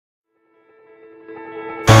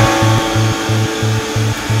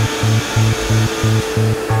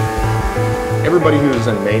Everybody who's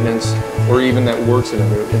in maintenance or even that works in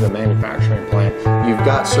the manufacturing plant, you've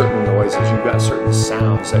got certain noises, you've got certain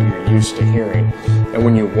sounds that you're used to hearing. And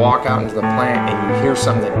when you walk out into the plant and you hear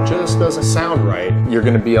something that just doesn't sound right, you're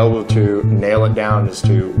going to be able to nail it down as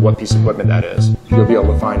to what piece of equipment that is. You'll be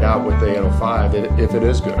able to find out with the 805 if it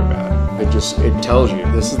is good or bad. It tells you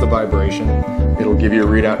this is the vibration. It'll give you a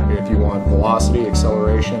readout if you want velocity,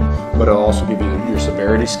 acceleration, but it'll also give you your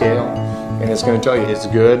severity scale. And it's going to tell you it's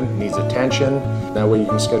good, needs attention. That way you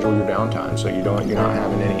can schedule your downtime so you're not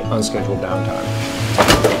having any unscheduled downtime.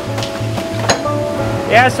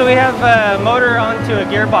 Yeah, so we have a motor onto a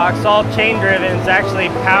gearbox, all chain driven. It's actually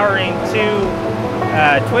powering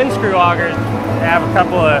two twin screw augers. I have a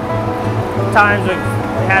couple of times we've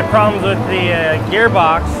had problems with the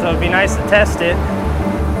gearbox, so it'd be nice to test it.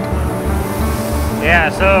 Yeah,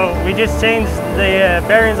 so we just changed the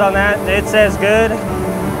bearings on that. It says good.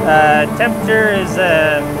 Temperature is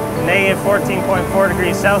negative 14.4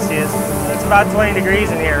 degrees Celsius. It's about 20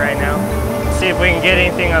 degrees in here right now. Let's see if we can get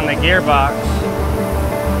anything on the gearbox.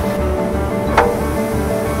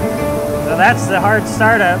 So that's the hard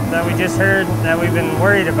startup that we just heard that we've been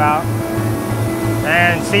worried about.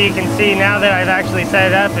 And so you can see now that I've actually set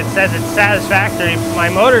it up, it says it's satisfactory. My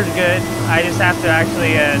motor's good. I just have to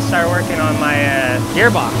actually start working on my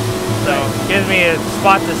gearbox. So it gives me a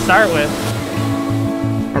spot to start with.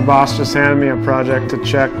 Our boss just handed me a project to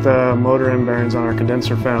check the motor end bearings on our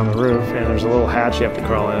condenser fan on the roof, and there's a little hatch you have to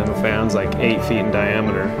crawl in. The fan's like 8 feet in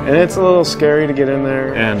diameter, and it's a little scary to get in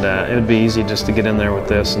there, and it'd be easy just to get in there with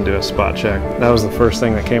this and do a spot check. That was the first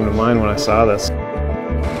thing that came to mind when I saw this.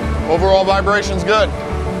 Overall vibration's good.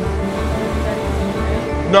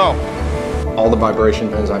 No. All the vibration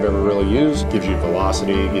pens I've ever really used gives you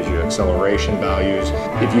velocity, gives you acceleration values.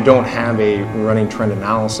 If you don't have a running trend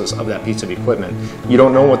analysis of that piece of equipment, you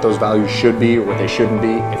don't know what those values should be or what they shouldn't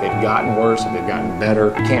be, if they've gotten worse, if they've gotten better.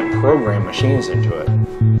 You can't program machines into it.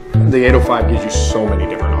 The 805 gives you so many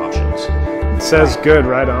different options. It says good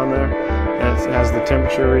right on there. It has the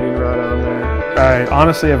temperature reading right on there. I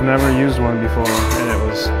honestly have never used one before, and it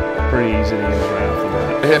was pretty easy to use right off the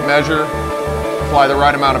bat. Hit measure, apply the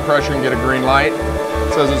right amount of pressure and get a green light.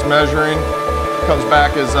 It says it's measuring, comes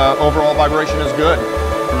back as overall vibration is good.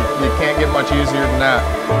 You can't get much easier than that.